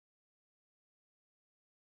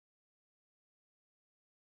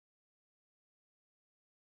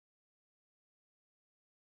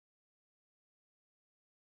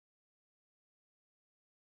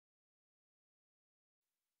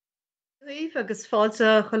Eve agus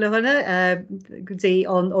fáilte chulahanna go dtí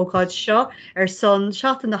an ócáid seo son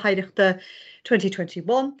seaachtain na haireachta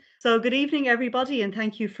 2021. So good evening everybody and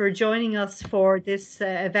thank you for joining us for this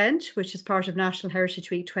event which is part of National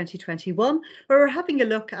Heritage Week 2021 where we're having a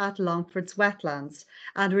look at Longford's wetlands,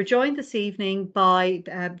 and we're joined this evening by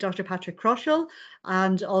Dr. Patrick Crushell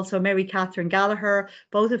and also Mary Catherine Gallagher,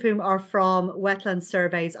 both of whom are from Wetland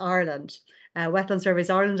Surveys Ireland. Wetland Surveys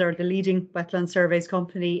Ireland are the leading wetland surveys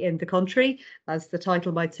company in the country, as the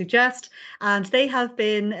title might suggest, and they have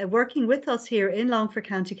been working with us here in Longford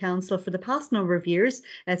County Council for the past number of years,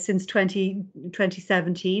 since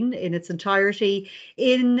 2017 in its entirety,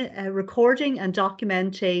 in recording and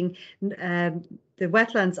documenting the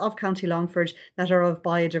wetlands of County Longford that are of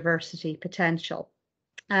biodiversity potential.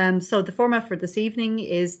 So the format for this evening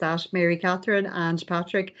is that Mary Catherine and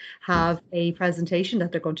Patrick have a presentation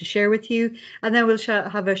that they're going to share with you, and then we'll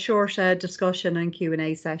have a short discussion and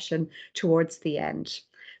Q&A session towards the end.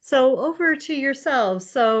 So over to yourselves.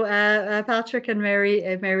 So Patrick and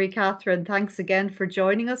Mary Catherine, thanks again for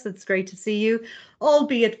joining us. It's great to see you,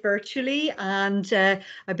 albeit virtually. And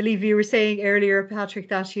I believe you were saying earlier, Patrick,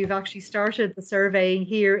 that you've actually started the surveying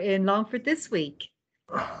here in Longford this week.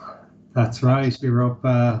 That's right. We were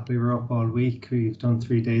up all week. We've done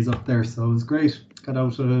 3 days up there, so it was great. Got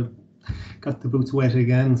the boots wet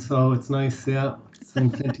again, so it's nice. Yeah,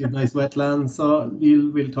 and plenty of nice wetlands. So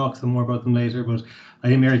we'll talk some more about them later. But I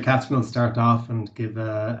think Mary Catherine will start off and give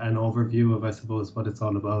an overview of, I suppose, what it's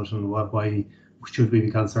all about and why should we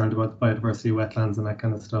be concerned about the biodiversity of wetlands and that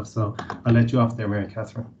kind of stuff. So I'll let you off there, Mary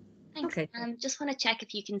Catherine. Thanks. Okay. Just want to check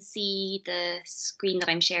if you can see the screen that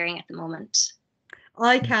I'm sharing at the moment.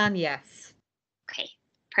 I can, yes. Okay,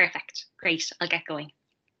 perfect. Great. I'll get going.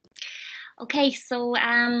 Okay, so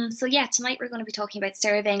yeah, tonight we're going to be talking about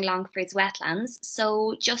surveying Longford's wetlands.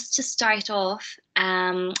 So just to start off,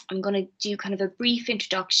 I'm going to do kind of a brief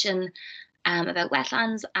introduction about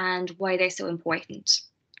wetlands and why they're so important.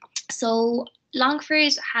 So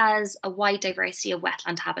Longford has a wide diversity of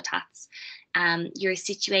wetland habitats. You're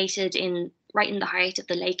situated right in the heart of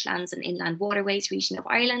the Lakelands and Inland Waterways region of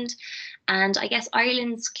Ireland. And I guess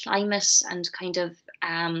Ireland's climate and kind of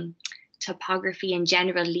topography in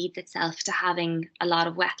general leads itself to having a lot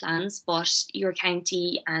of wetlands, but your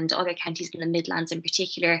county and other counties in the Midlands in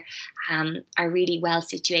particular are really well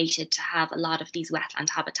situated to have a lot of these wetland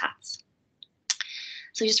habitats.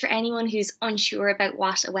 So just for anyone who's unsure about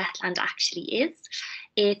what a wetland actually is,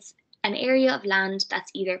 it's an area of land that's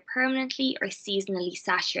either permanently or seasonally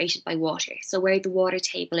saturated by water, so where the water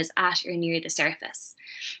table is at or near the surface.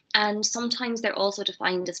 And sometimes they're also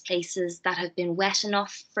defined as places that have been wet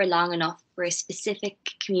enough for long enough for a specific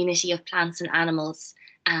community of plants and animals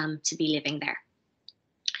to be living there.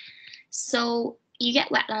 So you get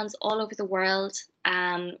wetlands all over the world.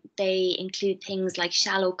 They include things like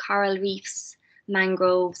shallow coral reefs,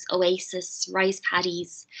 mangroves, oases, rice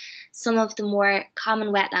paddies. Some of the more common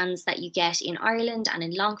wetlands that you get in Ireland and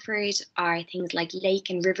in Longford are things like lake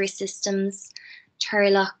and river systems,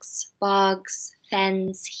 turloughs, bogs,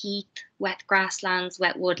 fens, heath, wet grasslands,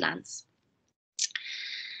 wet woodlands.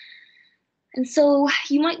 And so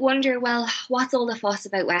you might wonder, well, what's all the fuss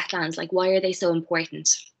about wetlands? Like, why are they so important?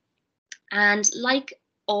 And like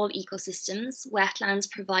all ecosystems, wetlands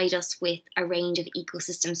provide us with a range of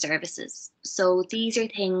ecosystem services. So these are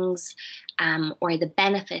things or the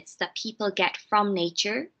benefits that people get from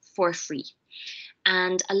nature for free.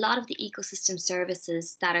 And a lot of the ecosystem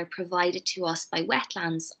services that are provided to us by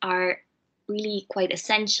wetlands are really quite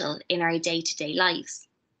essential in our day-to-day lives.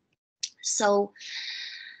 So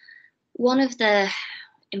one of the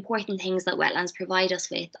important things that wetlands provide us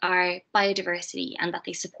with are biodiversity and that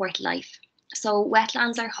they support life. So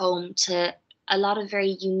wetlands are home to a lot of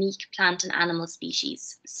very unique plant and animal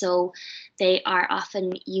species. So they are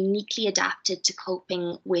often uniquely adapted to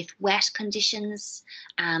coping with wet conditions,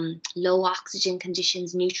 low oxygen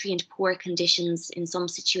conditions, nutrient poor conditions in some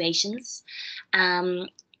situations.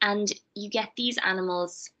 And you get these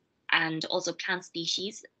animals and also plant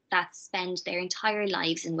species that spend their entire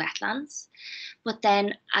lives in wetlands. But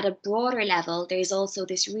then at a broader level, there's also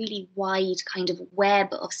this really wide kind of web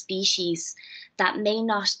of species that may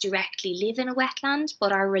not directly live in a wetland,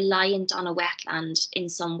 but are reliant on a wetland in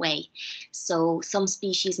some way. So some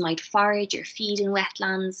species might forage or feed in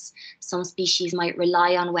wetlands. Some species might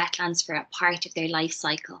rely on wetlands for a part of their life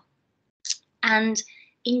cycle. And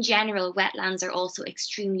in general, wetlands are also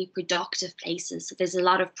extremely productive places. So there's a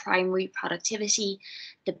lot of primary productivity.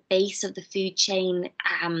 The base of the food chain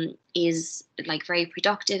is like very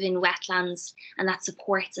productive in wetlands, and that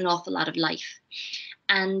supports an awful lot of life.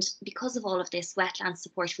 And because of all of this, wetlands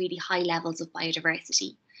support really high levels of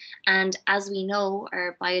biodiversity. And as we know,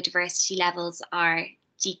 our biodiversity levels are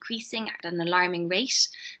decreasing at an alarming rate.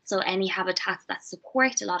 So any habitats that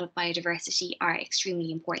support a lot of biodiversity are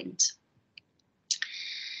extremely important.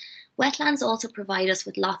 Wetlands also provide us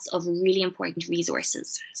with lots of really important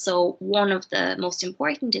resources. So one of the most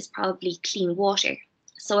important is probably clean water.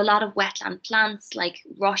 So a lot of wetland plants like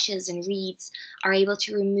rushes and reeds are able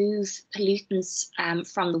to remove pollutants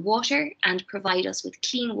from the water and provide us with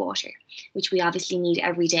clean water, which we obviously need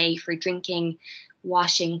every day for drinking,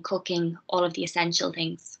 washing, cooking, all of the essential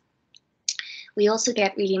things. We also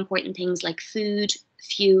get really important things like food,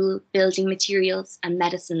 fuel, building materials, and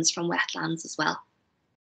medicines from wetlands as well.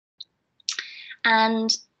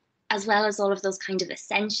 And as well as all of those kind of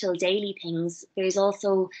essential daily things, there's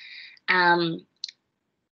also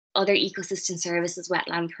other ecosystem services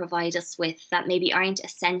wetland provide us with that maybe aren't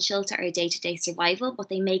essential to our day-to-day survival, but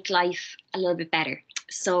they make life a little bit better.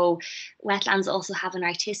 So wetlands also have an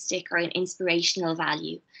artistic or an inspirational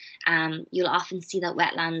value. You'll often see that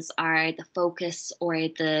wetlands are the focus or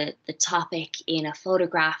the topic in a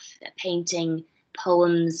photograph, a painting,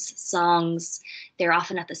 poems, songs. They're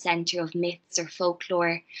often at the center of myths or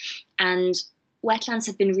folklore. And wetlands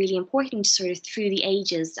have been really important sort of through the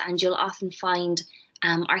ages, and you'll often find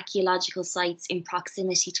archaeological sites in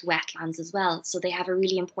proximity to wetlands as well. So they have a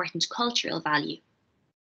really important cultural value.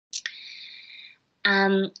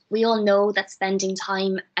 We all know that spending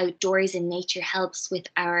time outdoors in nature helps with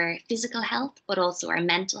our physical health, but also our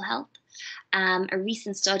mental health. A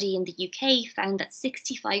recent study in the UK found that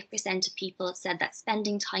 65% of people said that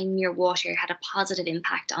spending time near water had a positive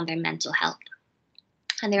impact on their mental health.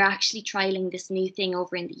 And they're actually trialing this new thing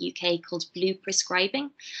over in the UK called blue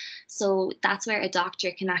prescribing. So that's where a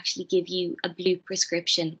doctor can actually give you a blue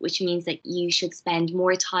prescription, which means that you should spend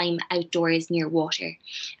more time outdoors near water.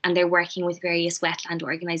 And they're working with various wetland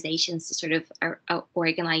organizations to sort of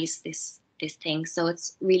organize this thing. So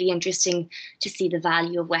it's really interesting to see the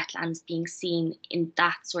value of wetlands being seen in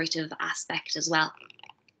that sort of aspect as well.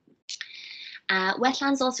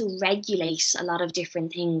 Wetlands also regulate a lot of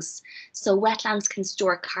different things. So wetlands can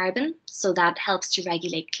store carbon, so that helps to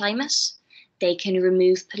regulate climate. They can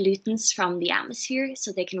remove pollutants from the atmosphere,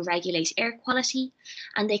 so they can regulate air quality.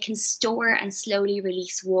 And they can store and slowly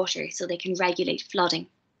release water, so they can regulate flooding.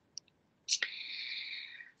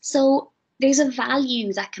 So there's a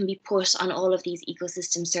value that can be put on all of these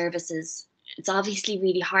ecosystem services. It's obviously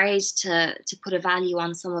really hard to put a value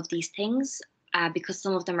on some of these things, because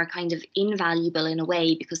some of them are kind of invaluable in a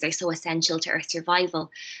way because they're so essential to our survival.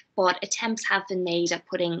 But attempts have been made at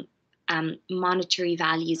putting monetary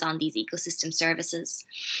values on these ecosystem services.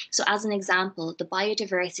 So as an example, the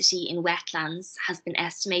biodiversity in wetlands has been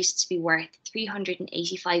estimated to be worth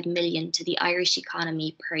 385 million to the Irish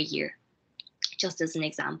economy per year, just as an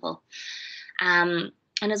example. And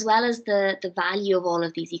as well as the value of all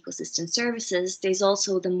of these ecosystem services, there's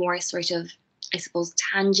also the more sort of, I suppose,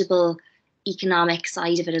 tangible economic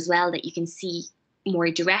side of it as well that you can see more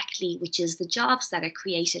directly, which is the jobs that are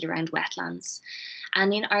created around wetlands.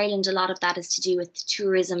 And in Ireland, a lot of that is to do with the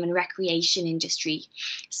tourism and recreation industry.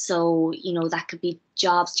 So, you know, that could be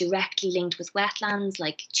jobs directly linked with wetlands,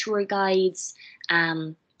 like tour guides,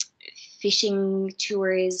 fishing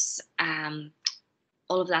tours,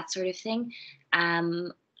 all of that sort of thing.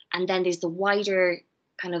 And then there's the wider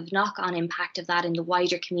kind of knock-on impact of that in the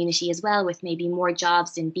wider community as well, with maybe more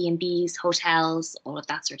jobs in B&Bs, hotels, all of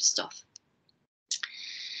that sort of stuff.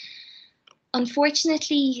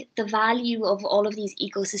 Unfortunately, the value of all of these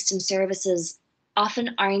ecosystem services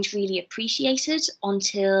often aren't really appreciated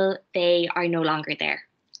until they are no longer there,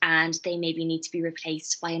 and they maybe need to be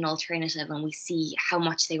replaced by an alternative, and we see how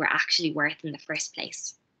much they were actually worth in the first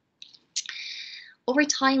place. Over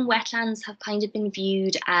time, wetlands have kind of been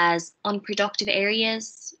viewed as unproductive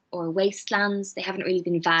areas or wastelands. They haven't really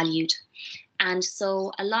been valued. And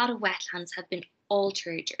so a lot of wetlands have been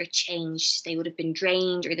altered or changed. They would have been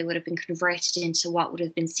drained, or they would have been converted into what would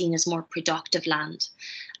have been seen as more productive land.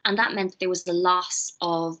 And that meant that there was the loss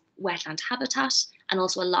of wetland habitat and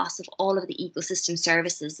also a loss of all of the ecosystem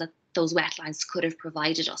services that those wetlands could have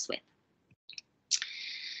provided us with.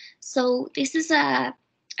 So this is a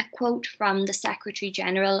quote from the Secretary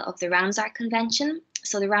General of the Ramsar Convention.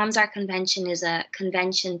 So the Ramsar Convention is a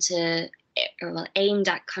convention aimed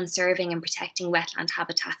at conserving and protecting wetland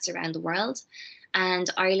habitats around the world. And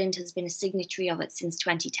Ireland has been a signatory of it since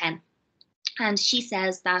 2010. And she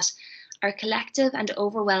says that our collective and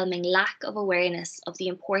overwhelming lack of awareness of the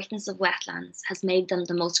importance of wetlands has made them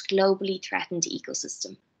the most globally threatened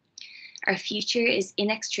ecosystem. Our future is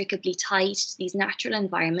inextricably tied to these natural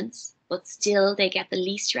environments, but still they get the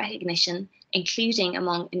least recognition, including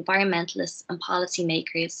among environmentalists and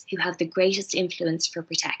policymakers who have the greatest influence for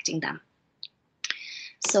protecting them.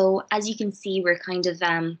 So as you can see, we're kind of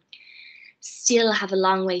still have a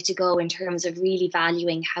long way to go in terms of really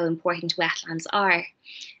valuing how important wetlands are.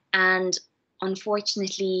 And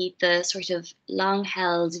unfortunately, the sort of long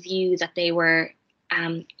held view that they were,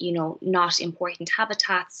 not important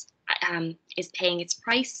habitats is paying its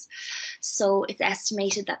price. So it's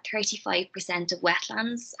estimated that 35% of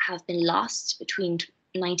wetlands have been lost between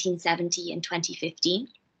 1970 and 2015.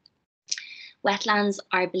 Wetlands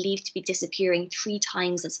are believed to be disappearing 3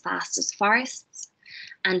 times as fast as forests,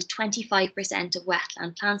 and 25% of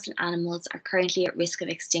wetland plants and animals are currently at risk of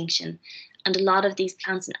extinction. And a lot of these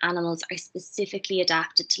plants and animals are specifically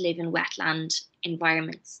adapted to live in wetland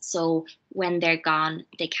environments. So when they're gone,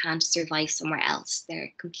 they can't survive somewhere else.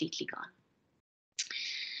 They're completely gone.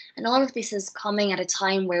 And all of this is coming at a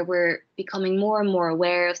time where we're becoming more and more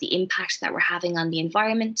aware of the impact that we're having on the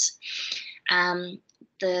environment.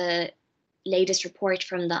 The latest report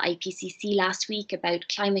from the IPCC last week about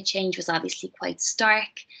climate change was obviously quite stark,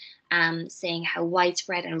 saying how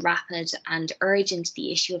widespread and rapid and urgent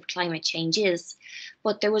the issue of climate change is.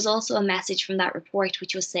 But there was also a message from that report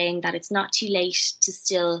which was saying that it's not too late to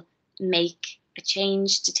still make a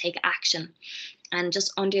change, to take action. And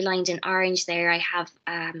just underlined in orange there, I have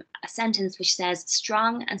a sentence which says,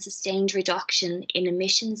 strong and sustained reduction in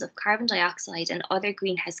emissions of carbon dioxide and other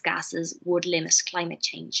greenhouse gases would limit climate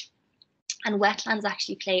change. And wetlands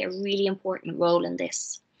actually play a really important role in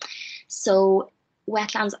this. So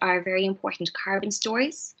wetlands are very important carbon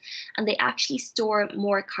stores, and they actually store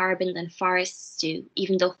more carbon than forests do,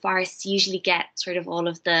 even though forests usually get sort of all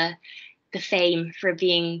of the fame for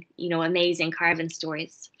being, amazing carbon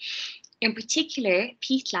stores. In particular,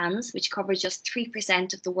 peatlands, which cover just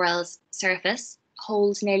 3% of the world's surface,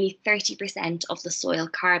 hold nearly 30% of the soil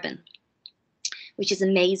carbon, which is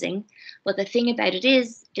amazing. But the thing about it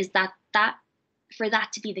is that for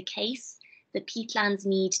that to be the case, the peatlands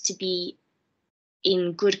need to be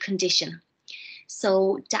in good condition.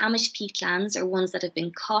 So damaged peatlands, or ones that have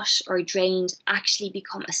been cut or drained, actually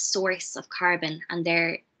become a source of carbon, and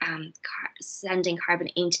they're sending carbon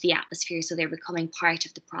into the atmosphere, so they're becoming part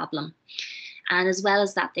of the problem. And as well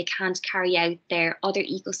as that, they can't carry out their other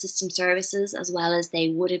ecosystem services as well as they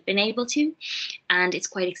would have been able to. And it's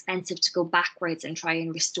quite expensive to go backwards and try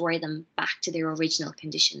and restore them back to their original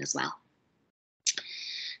condition as well.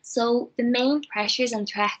 So the main pressures and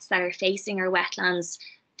threats that are facing our wetlands,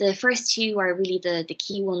 the first 2 are really the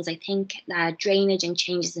key ones, I think, drainage and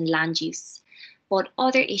changes in land use. But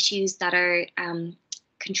other issues that are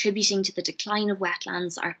contributing to the decline of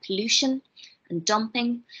wetlands are pollution and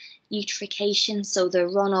dumping, eutrophication, so the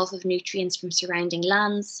runoff of nutrients from surrounding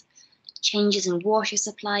lands, changes in water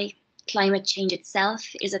supply, climate change itself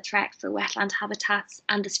is a threat for wetland habitats,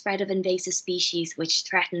 and the spread of invasive species, which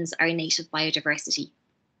threatens our native biodiversity.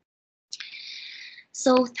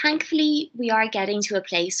 So thankfully, we are getting to a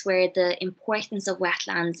place where the importance of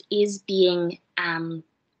wetlands is being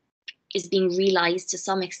realised to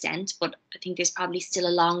some extent, but I think there's probably still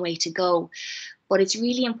a long way to go. But it's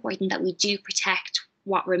really important that we do protect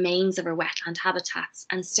what remains of our wetland habitats,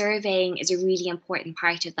 and surveying is a really important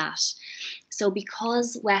part of that. So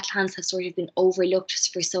because wetlands have sort of been overlooked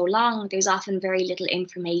for so long, there's often very little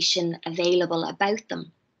information available about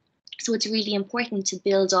them. So it's really important to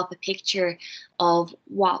build up a picture of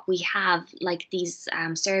what we have, like these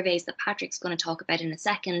surveys that Patrick's going to talk about in a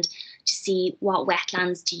second, to see what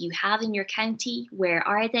wetlands do you have in your county, where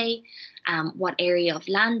are they, what area of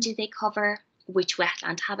land do they cover, which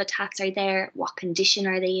wetland habitats are there, what condition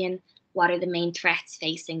are they in, what are the main threats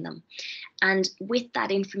facing them. And with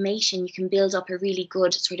that information, you can build up a really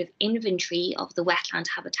good sort of inventory of the wetland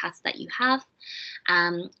habitats that you have.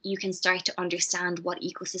 You can start to understand what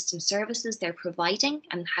ecosystem services they're providing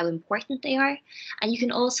and how important they are. And you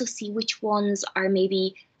can also see which ones are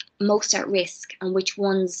maybe most at risk and which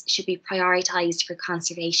ones should be prioritised for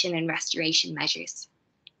conservation and restoration measures.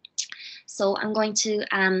 So I'm going to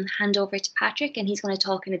hand over to Patrick, and he's going to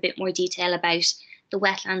talk in a bit more detail about the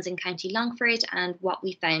wetlands in County Longford and what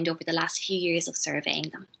we found over the last few years of surveying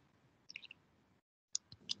them.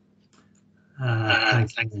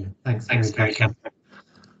 Thanks, Erica.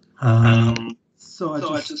 So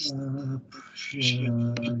I just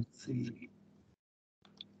let's see.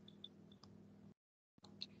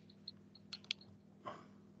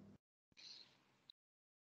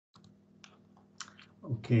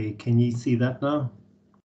 Okay, can you see that now?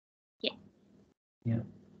 Yeah. Yeah.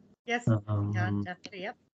 Yes, yeah, definitely,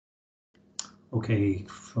 yep. Okay,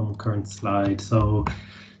 from current slide. So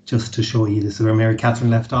just to show you this is where Mary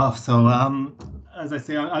Catherine left off. So as I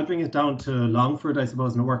say, I'll bring it down to Longford, I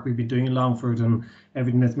suppose, and the work we've been doing in Longford, and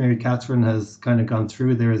everything that Mary Catherine has kind of gone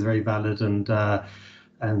through there is very valid and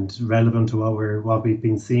relevant to what we've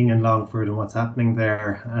been seeing in Longford and what's happening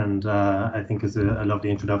there, and I think is a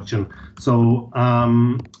lovely introduction. So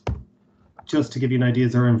just to give you an idea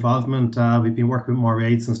of our involvement, we've been working with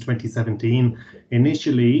Moray since 2017.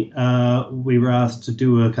 Initially, we were asked to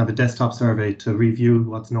do a kind of a desktop survey to review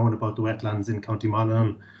what's known about the wetlands in County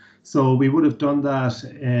Monaghan. So we would have done that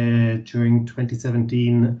during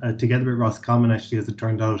 2017 together with Roscommon, actually, as it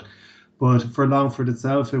turned out. But for Longford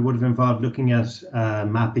itself, it would have involved looking at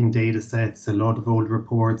mapping data sets, a lot of old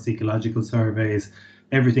reports, ecological surveys,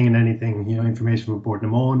 everything and anything, information from Bord na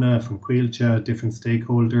Móna, from Coillte, different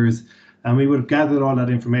stakeholders. And we would have gathered all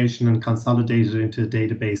that information and consolidated it into a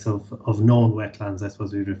database of known wetlands, I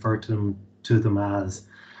suppose we refer to them as.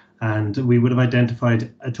 And we would have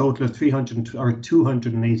identified a total of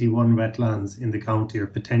 281 wetlands in the county, or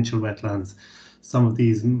potential wetlands. Some of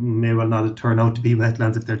these may well not turn out to be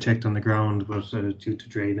wetlands if they're checked on the ground, but due to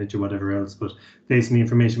drainage or whatever else. But based on the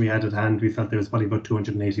information we had at hand, we felt there was probably about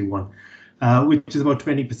 281, which is about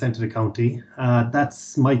 20% of the county. That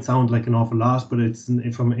might sound like an awful lot, but it's in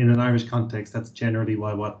an Irish context, that's generally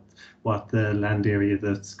what the land area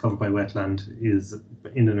that's covered by wetland is,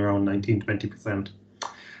 in and around 19-20%.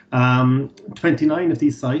 29 of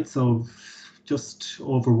these sites, so just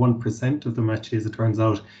over 1% of them actually, as it turns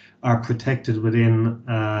out, are protected within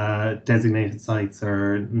designated sites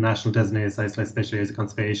or national designated sites like special areas of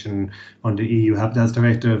conservation under EU Habitats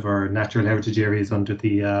Directive, or natural heritage areas under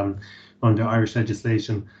the under Irish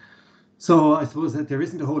legislation. So I suppose that there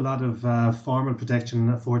isn't a whole lot of formal protection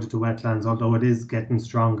afforded to wetlands, although it is getting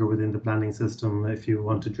stronger within the planning system. If you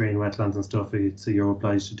want to drain wetlands and stuff, so you're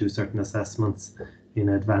obliged to do certain assessments in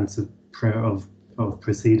advance of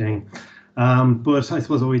proceeding. But I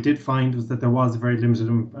suppose what we did find was that there was a very limited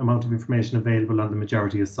amount of information available on the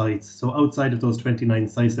majority of sites. So outside of those 29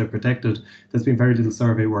 sites that are protected, there's been very little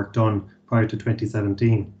survey work done prior to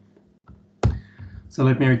 2017. So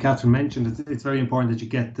like Mary Catherine mentioned, it's very important that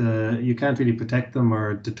you can't really protect them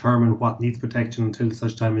or determine what needs protection until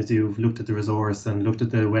such time as you've looked at the resource and looked at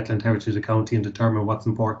the wetland heritage of the county and determine what's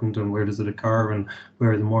important and where does it occur and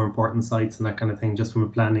where are the more important sites and that kind of thing, just from a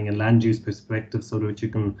planning and land use perspective, so that you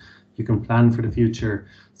can plan for the future.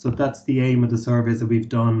 So that's the aim of the surveys that we've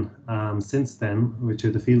done since then, which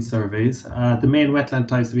are the field surveys. The main wetland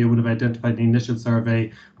types that we would have identified in the initial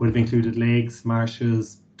survey would have included lakes,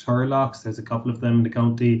 marshes, turlocks. There's a couple of them in the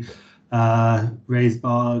county. Raised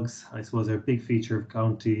bogs, I suppose, are a big feature of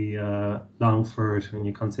County Longford when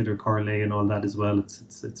you consider Corley and all that as well.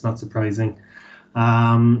 It's not surprising.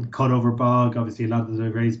 Cut over bog, obviously a lot of the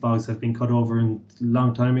raised bogs have been cut over a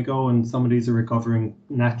long time ago, and some of these are recovering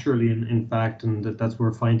naturally in fact, and that's what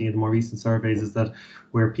we're finding in more recent surveys, is that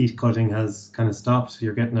where peat cutting has kind of stopped,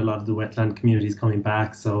 you're getting a lot of the wetland communities coming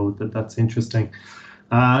back, so that's interesting.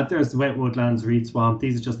 There's the wet woodlands, reed swamp.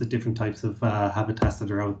 These are just the different types of habitats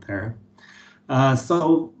that are out there.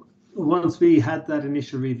 So once we had that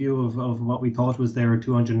initial review of what we thought was there,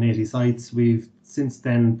 280 sites, we've since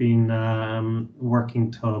then been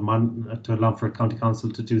working to Longford County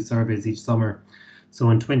Council to do surveys each summer. So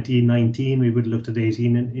in 2019, we would have looked at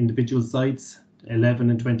 18 individual sites, 11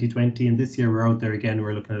 in 2020, and this year we're out there again,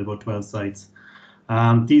 we're looking at about 12 sites.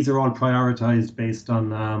 These are all prioritized based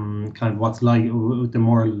on kind of what's like, the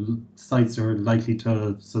more sites are likely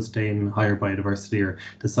to sustain higher biodiversity, or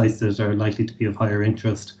the sites that are likely to be of higher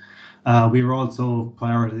interest. We were also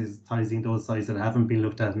prioritizing those sites that haven't been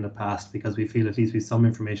looked at in the past, because we feel at least with some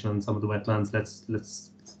information on some of the wetlands,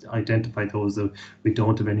 let's identify those that we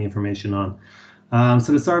don't have any information on.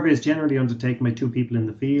 So the survey is generally undertaken by 2 people in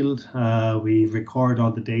the field. We record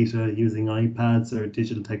all the data using iPads or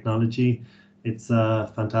digital technology. It's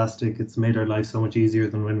fantastic. It's made our life so much easier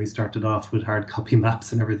than when we started off with hard copy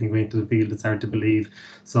maps and everything going to the field. It's hard to believe.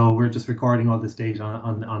 So we're just recording all this data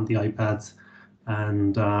on the iPads.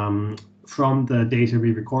 And from the data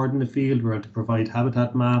we record in the field, we're able to provide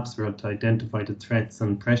habitat maps, we're able to identify the threats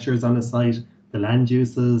and pressures on the site, the land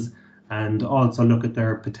uses, and also look at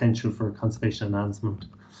their potential for conservation enhancement.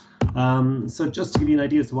 So just to give you an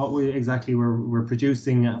idea as to what exactly we're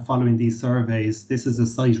producing following these surveys, this is a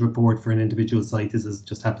site report for an individual site. This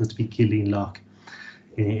just happens to be Killeen Loch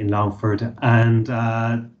in Longford.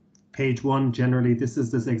 And page 1, generally, this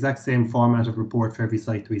is this exact same format of report for every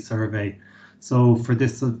site we survey. So for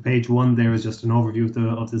this page 1, there is just an overview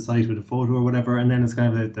of the site with a photo or whatever, and then it's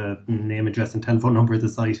kind of the name, address, and telephone number of the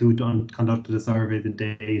site, who conducted the survey, the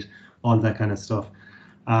date, all that kind of stuff.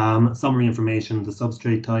 Summary information, the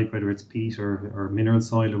substrate type, whether it's peat or mineral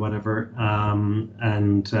soil or whatever,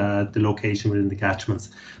 and the location within the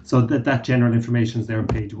catchments. So that general information is there on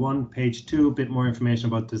page 1. Page 2, a bit more information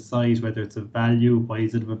about the site, whether it's a value, why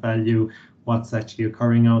is it of a value, what's actually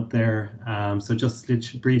occurring out there. So just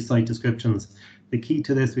brief site descriptions. The key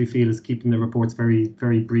to this, we feel, is keeping the reports very,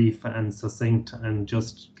 very brief and succinct, and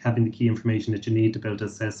just having the key information that you need to be able to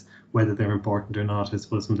assess whether they're important or not, I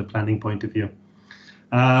suppose, from the planning point of view.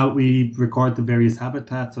 We record the various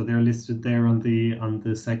habitats, so they're listed there on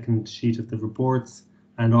the second sheet of the reports,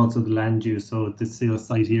 and also the land use. So this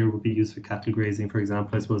site here would be used for cattle grazing, for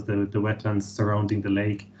example, I suppose the wetlands surrounding the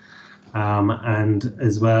lake. And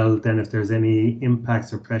as well, then if there's any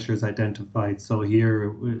impacts or pressures identified. So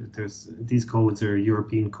here, these codes are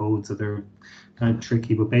European codes, so they're kind of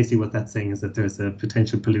tricky, but basically what that's saying is that there's a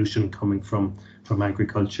potential pollution coming from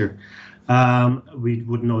agriculture. We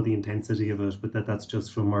wouldn't know the intensity of it, but that's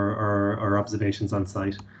just from our observations on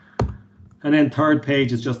site. And then third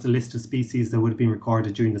page is just a list of species that would have been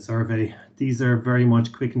recorded during the survey. These are very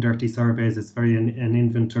much quick and dirty surveys. It's very an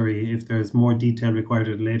inventory. If there's more detail required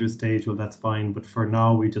at a later stage, well, that's fine. But for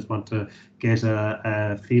now, we just want to get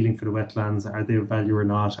a feeling for the wetlands. Are they of value or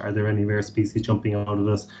not? Are there any rare species jumping out at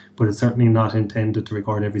us? But it's certainly not intended to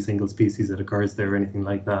record every single species that occurs there or anything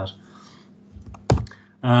like that.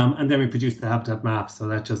 And then we produce the habitat map. So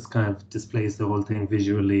that just kind of displays the whole thing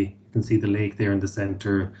visually. You can see the lake there in the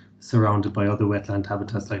center, surrounded by other wetland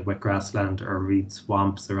habitats like wet grassland or reed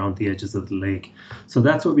swamps around the edges of the lake. So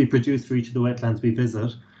that's what we produce for each of the wetlands we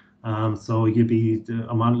visit. So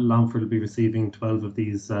Longford will be receiving 12 of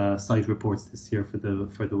these site reports this year for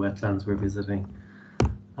the wetlands we're visiting.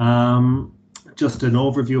 Just an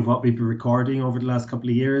overview of what we've been recording over the last couple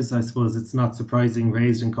of years. I suppose it's not surprising,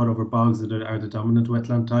 raised and cutover bogs are the dominant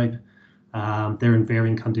wetland type. They're in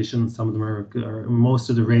varying conditions. Some of them most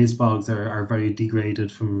of the raised bogs are very degraded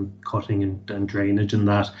from cutting and drainage and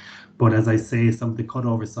that. But as I say, some of the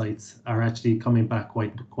cutover sites are actually coming back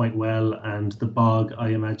quite well. And the bog, I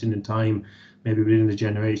imagine in time, maybe within a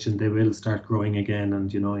generation, they will start growing again.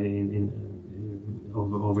 And, you know,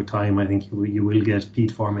 over time, I think you will get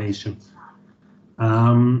peat formation.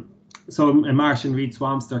 So in marsh and reed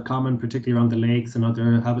swamps, they're common, particularly around the lakes and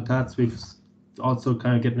other habitats. We've also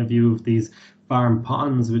kind of getting a view of these farm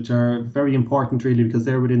ponds, which are very important really because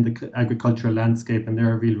they're within the agricultural landscape and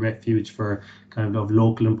they're a real refuge for kind of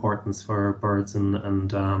local importance for birds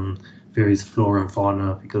and various flora and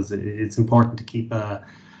fauna, because it's important to keep a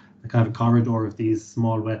kind of a corridor of these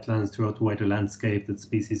small wetlands throughout the wider landscape that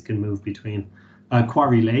species can move between.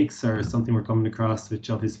 Quarry lakes are something we're coming across, which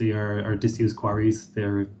obviously are disused quarries.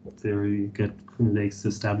 You get lakes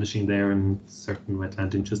establishing there and certain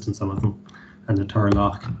wetland interest in some of them. And the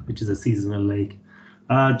Turlock, which is a seasonal lake.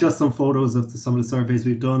 Just some photos of some of the surveys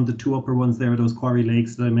we've done. The two upper ones there are those quarry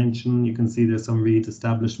lakes that I mentioned. You can see there's some reed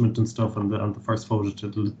establishment and stuff on the first photo to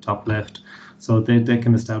the top left. So they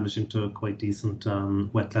can establish into quite decent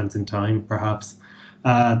wetlands in time, perhaps.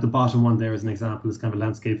 The bottom one there is an example. It's kind of a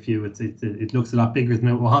landscape view. It looks a lot bigger than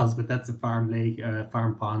it was, but that's a farm lake,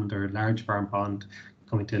 farm pond or a large farm pond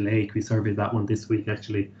coming to a lake. We surveyed that one this week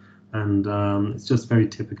actually. And it's just very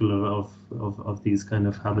typical of these kind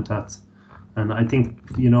of habitats. And I think,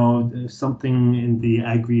 you know, something in the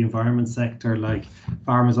agri-environment sector, like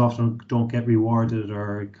farmers often don't get rewarded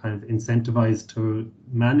or kind of incentivized to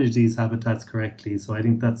manage these habitats correctly. So I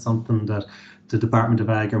think that's something that the Department of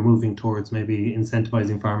Ag are moving towards, maybe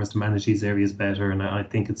incentivizing farmers to manage these areas better. And I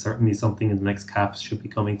think it's certainly something in the next CAPs should be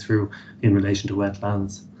coming through in relation to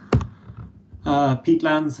wetlands.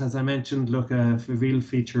 Peatlands, as I mentioned, look a real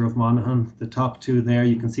feature of Monaghan. The top two there,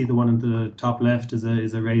 you can see the one in the top left is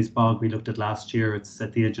a raised bog we looked at last year. It's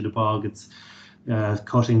at the edge of the bog. It's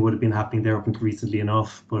cutting would have been happening there up until recently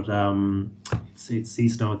enough, but it's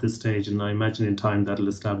ceased now at this stage, and I imagine in time that'll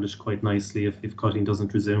establish quite nicely if cutting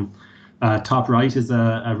doesn't resume. Top right is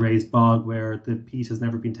a raised bog where the peat has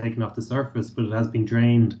never been taken off the surface, but it has been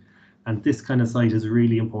drained, and this kind of site is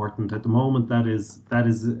really important. At the moment, that is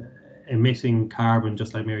emitting carbon,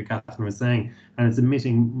 just like Mary Catherine was saying, and it's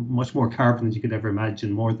emitting much more carbon than you could ever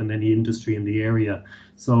imagine, more than any industry in the area.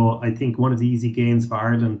 So I think one of the easy gains for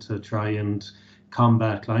Ireland to try and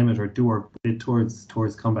combat climate or do our bit towards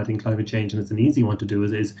combating climate change, and it's an easy one to do,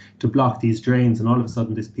 is to block these drains, and all of a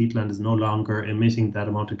sudden this peatland is no longer emitting that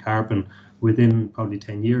amount of carbon. Within probably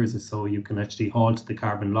 10 years or so, you can actually halt the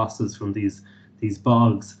carbon losses from these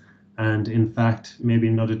bogs. And in fact, maybe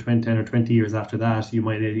another 10 or 20 years after that, you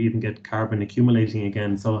might even get carbon accumulating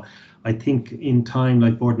again. So I think in time,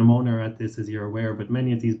 like Boardnamona are at this, as you're aware, but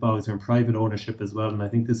many of these bogs are in private ownership as well. And I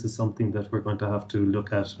think this is something that we're going to have to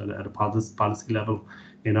look at a policy level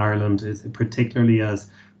in Ireland, is particularly as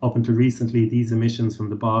up until recently, these emissions from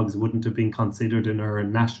the bogs wouldn't have been considered in our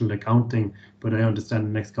national accounting. But I understand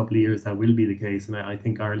in the next couple of years that will be the case. And I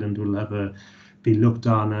think Ireland will have be looked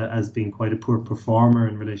on as being quite a poor performer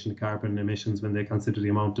in relation to carbon emissions when they consider the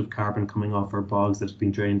amount of carbon coming off our bogs that have been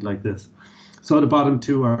drained like this. So the bottom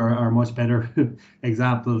two are much better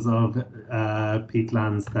examples of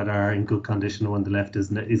peatlands that are in good condition. The one on the left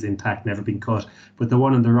is intact, never been cut. But the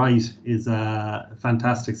one on the right is a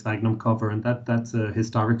fantastic sphagnum cover, and that's a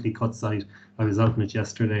historically cut site. I was out in it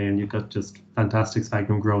yesterday, and you've got just fantastic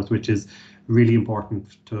sphagnum growth, which is really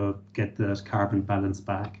important to get the carbon balance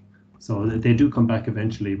back. So they do come back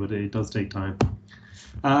eventually, but it does take time.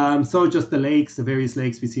 So just the lakes, the various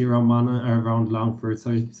lakes we see around around Longford.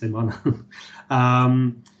 Sorry, say Monaghan.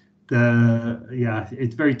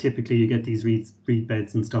 It's very typically you get these reed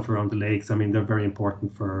beds and stuff around the lakes. I mean, they're very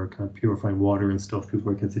important for kind of purifying water and stuff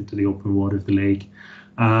before it gets into the open water of the lake.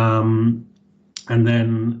 And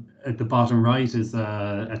then at the bottom right is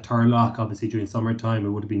a turlock. Obviously, during summertime it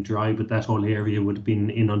would have been dry, but that whole area would have been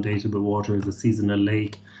inundated with water as a seasonal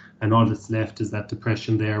lake. And all that's left is that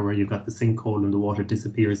depression there where you've got the sinkhole and the water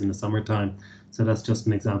disappears in the summertime. So that's just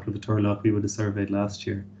an example of a turlock we would have surveyed last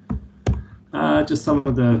year. Just some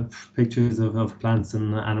of the pictures of plants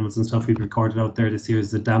and animals and stuff we've recorded out there this year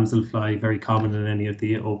is the damselfly, very common in any of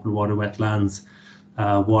the open water wetlands.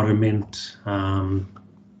 Water mint.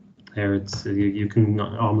 There, you can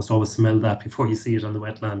almost always smell that before you see it on the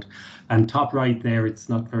wetland. And top right there, it's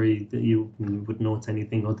not very, you wouldn't know it's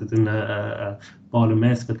anything other than a ball of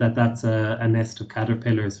mess, but that's a nest of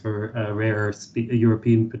caterpillars for a rare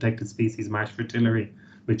European protected species, marsh fritillary,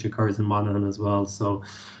 which occurs in Monaghan as well. So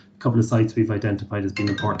a couple of sites we've identified as being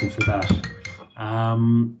important for that.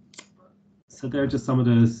 So they're just some of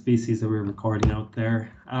the species that we're recording out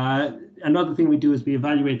there. Another thing we do is we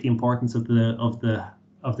evaluate the importance of the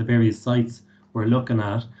various sites we're looking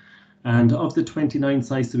at. And of the 29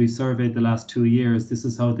 sites that we've surveyed the last 2 years, this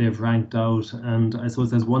is how they've ranked out. And I suppose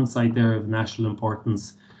there's one site there of national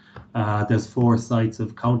importance. There's 4 sites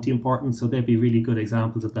of county importance, so they'd be really good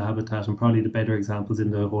examples of the habitat and probably the better examples in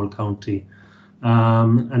the whole county.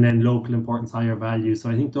 And then local importance, higher value. So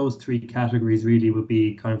I think those 3 categories really would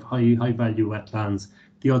be kind of high value wetlands.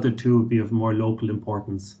 The other 2 would be of more local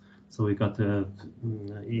importance. So we've got the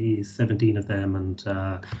 17 of them, and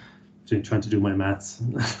trying to do my maths,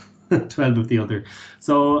 12 of the other.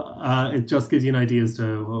 So it just gives you an idea as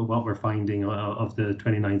to what we're finding of the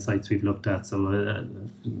 29 sites we've looked at. So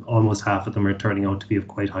almost half of them are turning out to be of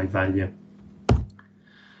quite high value.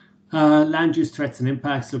 Land use threats and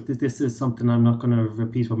impacts. Look, this is something I'm not going to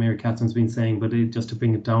repeat what Mary Catherine's been saying, but just to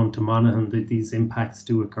bring it down to Monaghan, these impacts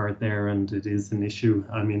do occur there, and it is an issue.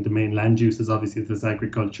 I mean, the main land use is obviously this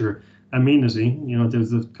agriculture amenity. You know,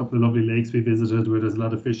 there's a couple of lovely lakes we visited where there's a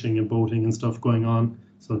lot of fishing and boating and stuff going on.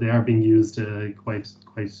 So they are being used quite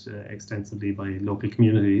extensively by local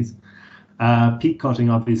communities. Peat cutting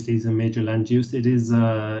obviously is a major land use. It is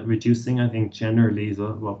reducing, I think, generally,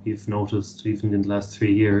 what we've noticed even in the last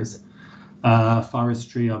 3 years.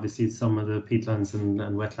 Forestry, obviously, some of the peatlands and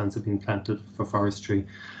wetlands have been planted for forestry.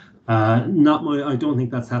 I don't think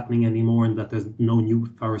that's happening anymore, and that there's no new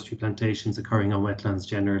forestry plantations occurring on wetlands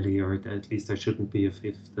generally, or at least there shouldn't be if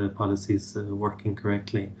the policy is working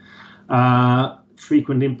correctly.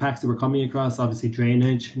 Frequent impacts that we're coming across, obviously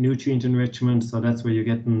drainage, nutrient enrichment, so that's where you're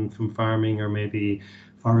getting from farming or maybe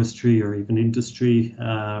forestry or even industry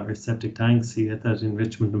or septic tanks. You get that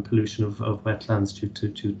enrichment and pollution of wetlands due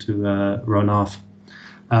to runoff.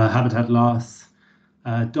 Habitat loss.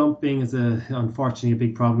 Dumping is unfortunately a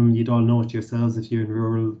big problem. You'd all know it yourselves if you're in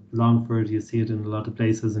rural Longford. You see it in a lot of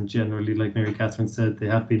places, and generally, like Mary Catherine said, they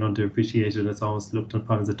have been underappreciated. It's almost looked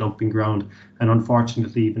upon as a dumping ground, and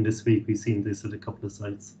unfortunately, even this week, we've seen this at a couple of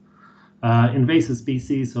sites. Invasive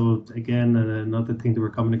species. So again, another thing that we're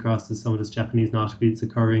coming across is some of this Japanese knotweeds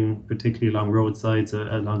occurring, particularly along roadsides,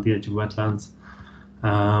 along the edge of wetlands.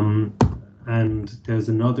 And there's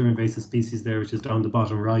another invasive species there, which is down the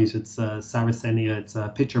bottom right. It's Sarracenia. It's a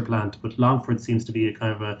pitcher plant, but Longford seems to be a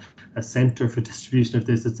kind of a center for distribution of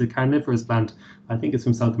this. It's a carnivorous plant. I think it's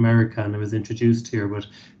from South America, and it was introduced here, but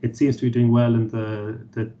it seems to be doing well in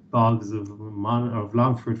the bogs of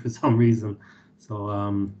Longford for some reason.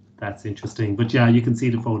 So that's interesting. But yeah, you can see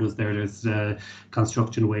the photos there. There's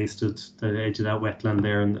construction waste at the edge of that wetland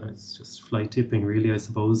there, and it's just fly tipping really, I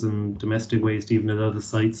suppose, and domestic waste even at other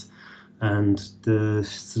sites. And the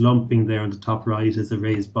slumping there on the top right is a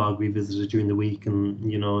raised bog we visited during the week,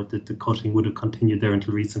 and you know the cutting would have continued there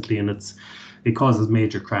until recently, and it causes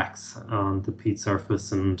major cracks on the peat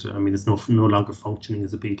surface, and I mean it's no longer functioning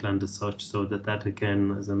as a peatland as such. So that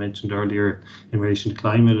again, as I mentioned earlier, in relation to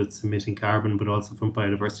climate, it's emitting carbon, but also from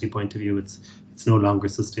biodiversity point of view, it's no longer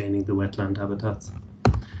sustaining the wetland habitats.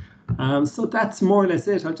 So that's more or less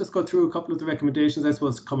it. I'll just go through a couple of the recommendations, I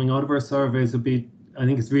suppose, coming out of our surveys. I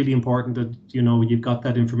think it's really important that, you know, you've got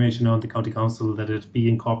that information on the County Council, that it be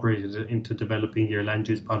incorporated into developing your land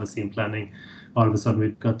use policy and planning. All of a sudden,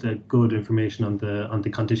 we've got good information on the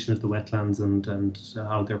condition of the wetlands and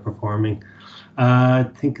how they're performing. I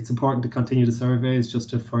think it's important to continue the surveys just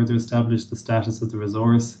to further establish the status of the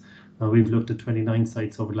resource. We've looked at 29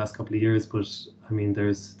 sites over the last couple of years, but I mean,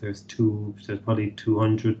 there's probably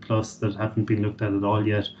 200 plus that haven't been looked at all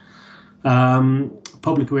yet.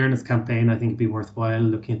 Public awareness campaign, I think it'd be worthwhile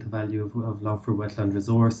looking at the value of Longford wetland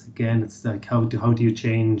resource. Again, it's like how do you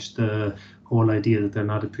change the whole idea that they're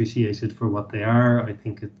not appreciated for what they are? I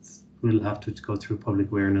think we'll have to go through public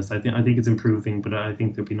awareness. I think it's improving, but I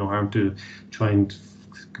think there'd be no harm to try and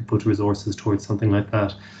put resources towards something like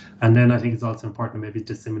that. And then I think it's also important to maybe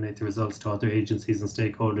disseminate the results to other agencies and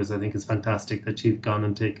stakeholders. I think it's fantastic that you've gone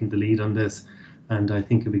and taken the lead on this. And I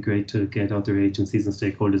think it'd be great to get other agencies and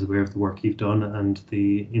stakeholders aware of the work you've done and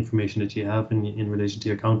the information that you have in relation to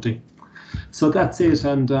your county. So that's it.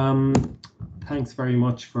 And thanks very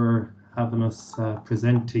much for having us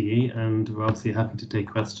present to you. And we're obviously happy to take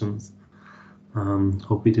questions.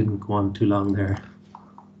 Hope we didn't go on too long there.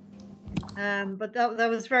 But that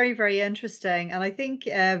was very, very interesting, and I think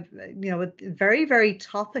you know, very, very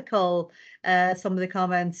topical. Some of the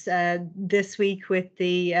comments this week with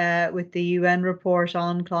the UN report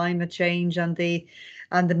on climate change and the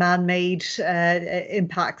man-made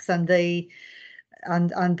impacts and the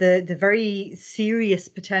very serious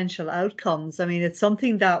potential outcomes. I mean, it's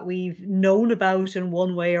something that we've known about in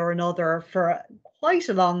one way or another for quite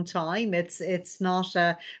a long time. It's not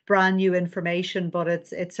brand new information, but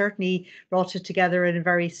it's certainly brought it together in a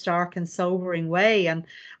very stark and sobering way. And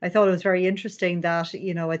I thought it was very interesting that,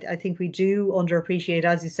 you know, I think we do underappreciate,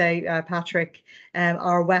 as you say, Patrick,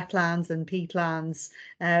 our wetlands and peatlands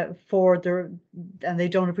and they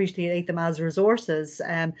don't appreciate them as resources.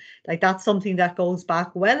 Like that's something that goes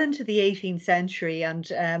back well into the 18th century,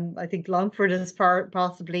 and I think Longford is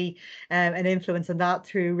possibly an influence on that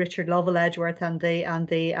through Richard Lovell Edgeworth and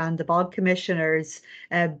the bog commissioners.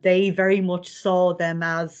 They very much saw it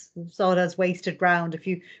as wasted ground. If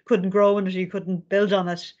you couldn't grow in it, you couldn't build on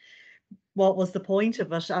it, what was the point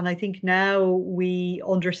of it? And I think now we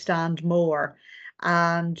understand more.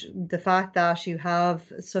 And the fact that you have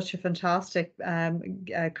such a fantastic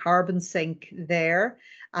carbon sink there,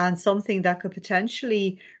 and something that could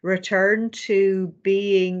potentially return to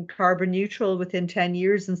being carbon neutral within 10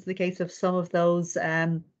 years, in the case of some of those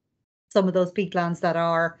peatlands that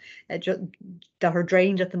are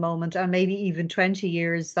drained at the moment, and maybe even 20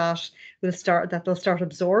 years that they'll start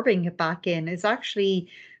absorbing it back in, is actually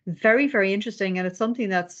very, very interesting. And it's something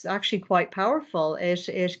that's actually quite powerful.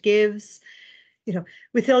 It gives, you know,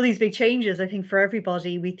 with all these big changes, I think for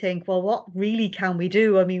everybody, we think, well, what really can we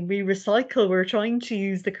do? I mean, we recycle, we're trying to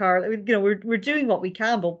use the car, you know, we're doing what we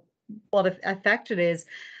can, but what effect it is,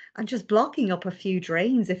 and just blocking up a few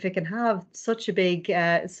drains, if it can have such a big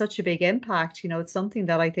impact, you know, it's something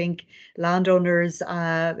that I think landowners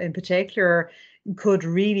in particular could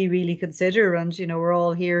really, really consider. And, you know, we're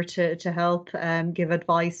all here to help give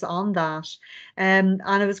advice on that. And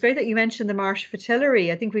it was great that you mentioned the marsh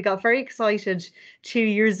fertility. I think we got very excited 2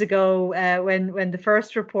 years ago when the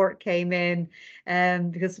first report came in,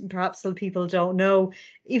 because perhaps some people don't know,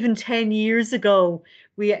 even 10 years ago,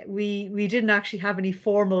 we didn't actually have any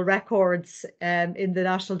formal records in the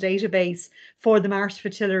national database for the marsh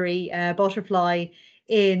fertility butterfly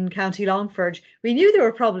in County Longford. We knew they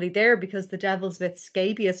were probably there because the devil's bit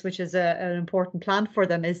scabious, which is an important plant for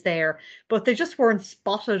them, is there, but they just weren't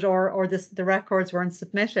spotted, or the records weren't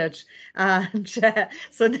submitted. And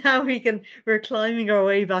so now we're climbing our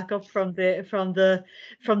way back up from the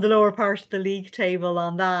lower part of the league table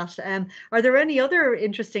on that. Are there any other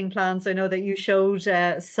interesting plants? I know that you showed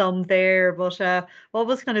some there, but what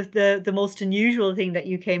was kind of the most unusual thing that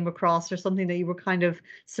you came across, or something that you were kind of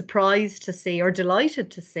surprised to see or delighted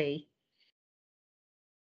to see?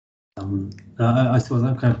 I suppose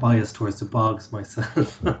I'm kind of biased towards the bogs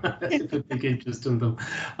myself. I have a big interest in them.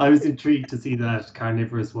 I was intrigued to see that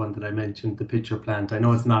carnivorous one that I mentioned, the pitcher plant. I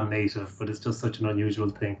know it's not native, but it's just such an unusual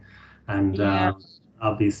thing. And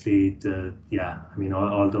obviously, I mean,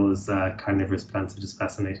 all those carnivorous plants are just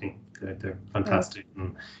fascinating. They're fantastic,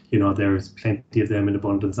 and there's plenty of them in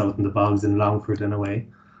abundance out in the bogs in Longford in a way.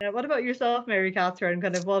 What about yourself, Mary Catherine?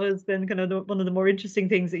 Kind of what has been kind of one of the more interesting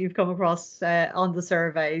things that you've come across on the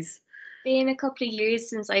surveys? Been a couple of years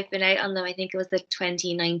since I've been out on them. I think it was the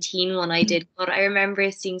 2019 one I did, but I remember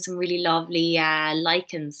seeing some really lovely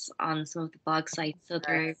lichens on some of the bog sites. So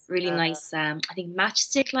they're really nice. I think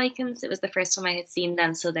matchstick lichens. It was the first time I had seen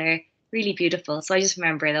them, so they're really beautiful. So I just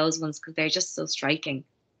remember those ones because they're just so striking,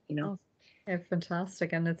 Oh, yeah,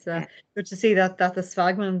 fantastic, and it's good to see that the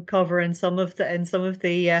sphagnum cover in some of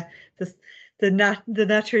the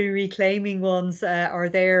naturally reclaiming ones are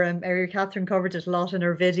there. And Mary Catherine covered it a lot in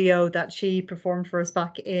her video that she performed for us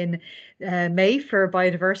back in May for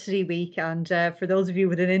Biodiversity Week. And for those of you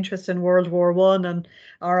with an interest in World War I and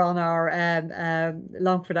are on our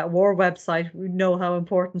Longford at War website, we know how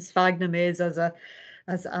important sphagnum is as a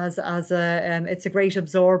it's a great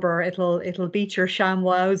absorber. It'll beat your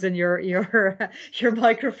ShamWows and your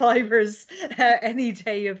microfibers any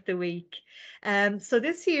day of the week. So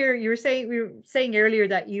this year we were saying earlier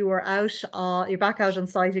that you were you're back out on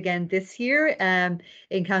site again this year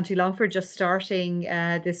in County Longford, just starting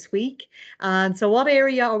this week. And so what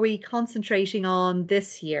area are we concentrating on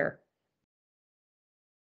this year?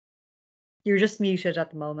 You're just muted at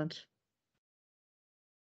the moment.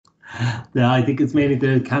 Yeah, I think it's mainly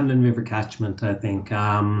the Camlin River catchment. I think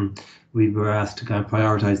we were asked to kind of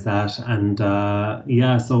prioritise that, and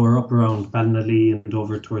so we're up around Ballinally and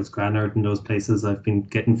over towards Granard and those places. I've been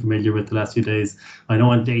getting familiar with the last few days. I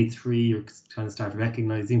know on day 3 you're trying to start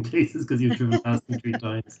recognising places because you've driven past them 3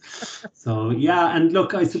 times. So yeah, and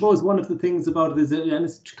look, I suppose one of the things about it is, and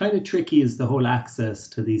it's kind of tricky, is the whole access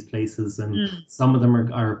to these places, and some of them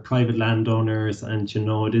are private landowners, and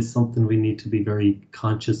it is something we need to be very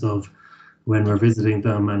conscious of when we're visiting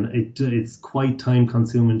them, and it's quite time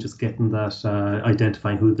consuming just getting that,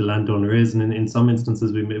 identifying who the landowner is, and in some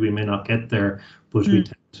instances we may not get there, but we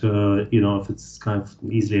tend to, if it's kind of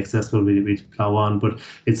easily accessible, we plow on. But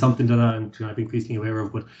it's something that I'm increasingly aware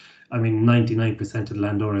of. But I mean, 99% of the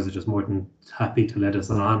landowners are just more than happy to let us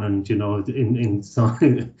on, and in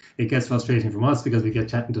some it gets frustrating from us because we get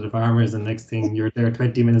chatting to the farmers, and next thing you're there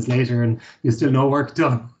 20 minutes later and you still no work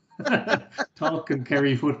done. Talk and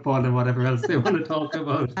Kerry football and whatever else they want to talk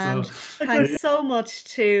about. Thanks so much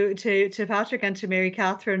to Patrick and to Mary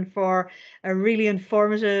Catherine for a really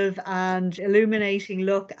informative and illuminating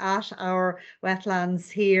look at our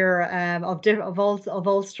wetlands here of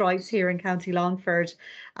all stripes here in County Longford.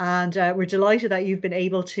 And we're delighted that you've been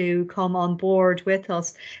able to come on board with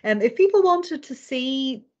us. If people wanted to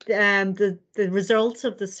see the results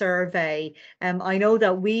of the survey, I know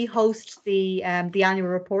that we host the annual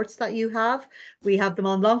reports that you have. We have them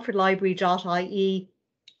on longfordlibrary.ie.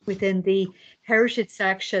 Within the heritage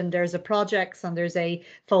section, there's a projects and there's a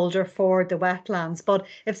folder for the wetlands. But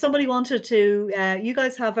if somebody wanted to, you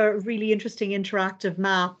guys have a really interesting interactive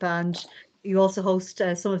map, and you also host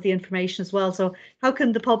some of the information as well. So how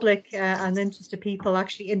can the public and interested people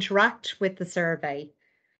actually interact with the survey?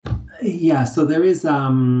 Yeah, so there is,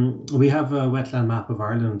 we have a wetland map of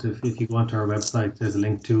Ireland. If you go onto our website, there's a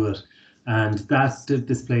link to it. And that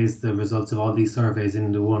displays the results of all these surveys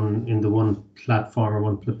in the one platform or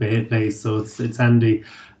one place. So it's handy,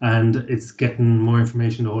 and it's getting more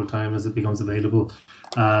information the whole time as it becomes available.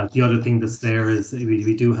 The other thing that's there is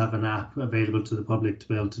we do have an app available to the public to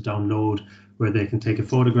be able to download, where they can take a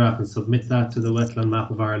photograph and submit that to the Wetland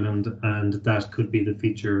Map of Ireland, and that could be the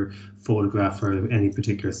feature photograph for any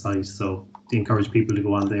particular site. So I encourage people to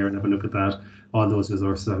go on there and have a look at that. All those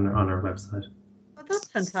resources on our website. That's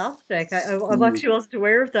fantastic. I actually wasn't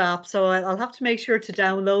aware of the app, so I'll have to make sure to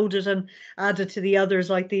download it and add it to the others,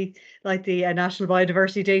 like the National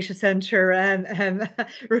Biodiversity Data Centre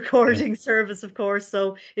recording service, of course.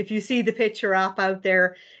 So if you see the picture app out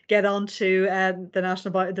there, get onto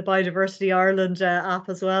the Biodiversity Ireland app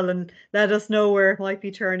as well, and let us know where it might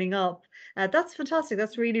be turning up. That's fantastic.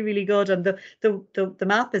 That's really, really good. And the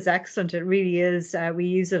map is excellent. It really is. We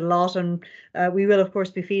use it a lot, and we will, of course,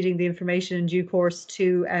 be feeding the information in due course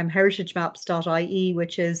to heritagemaps.ie,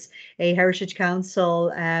 which is a Heritage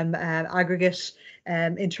Council aggregate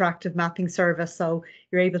interactive mapping service. So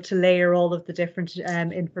you're able to layer all of the different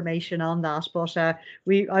information on that. But I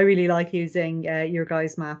really like using your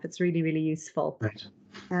guys' map. It's really, really useful. Right.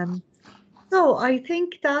 So I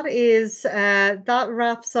think that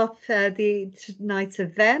wraps up tonight's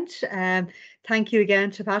event. Thank you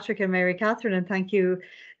again to Patrick and Mary Catherine, and thank you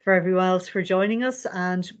for everyone else for joining us.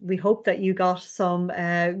 And we hope that you got some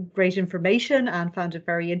great information and found it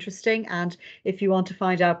very interesting. And if you want to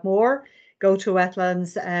find out more, go to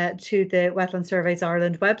Wetlands, to the Wetland Surveys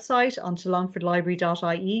Ireland website, onto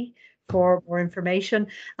longfordlibrary.ie for more information,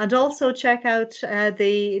 and also check out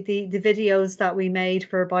the videos that we made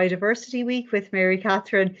for Biodiversity Week with Mary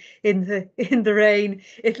Catherine in the rain.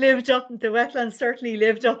 It lived up, the wetlands certainly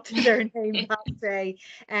lived up to their name that day.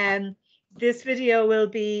 This video will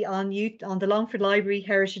be on the Longford Library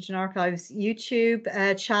Heritage and Archives YouTube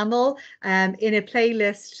channel in a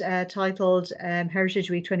playlist titled Heritage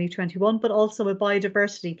Week 2021, but also a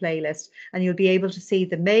biodiversity playlist, and you'll be able to see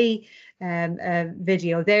the May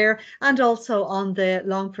video there, and also on the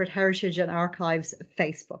Longford Heritage and Archives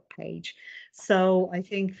Facebook page. So I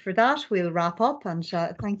think for that we'll wrap up, and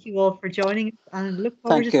thank you all for joining us, and look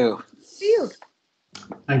forward Thank to you. the field.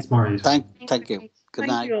 Thanks, Maureen. Thank you. Good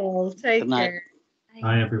Thank night. you all. Take Good night. care.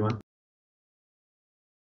 Bye, everyone.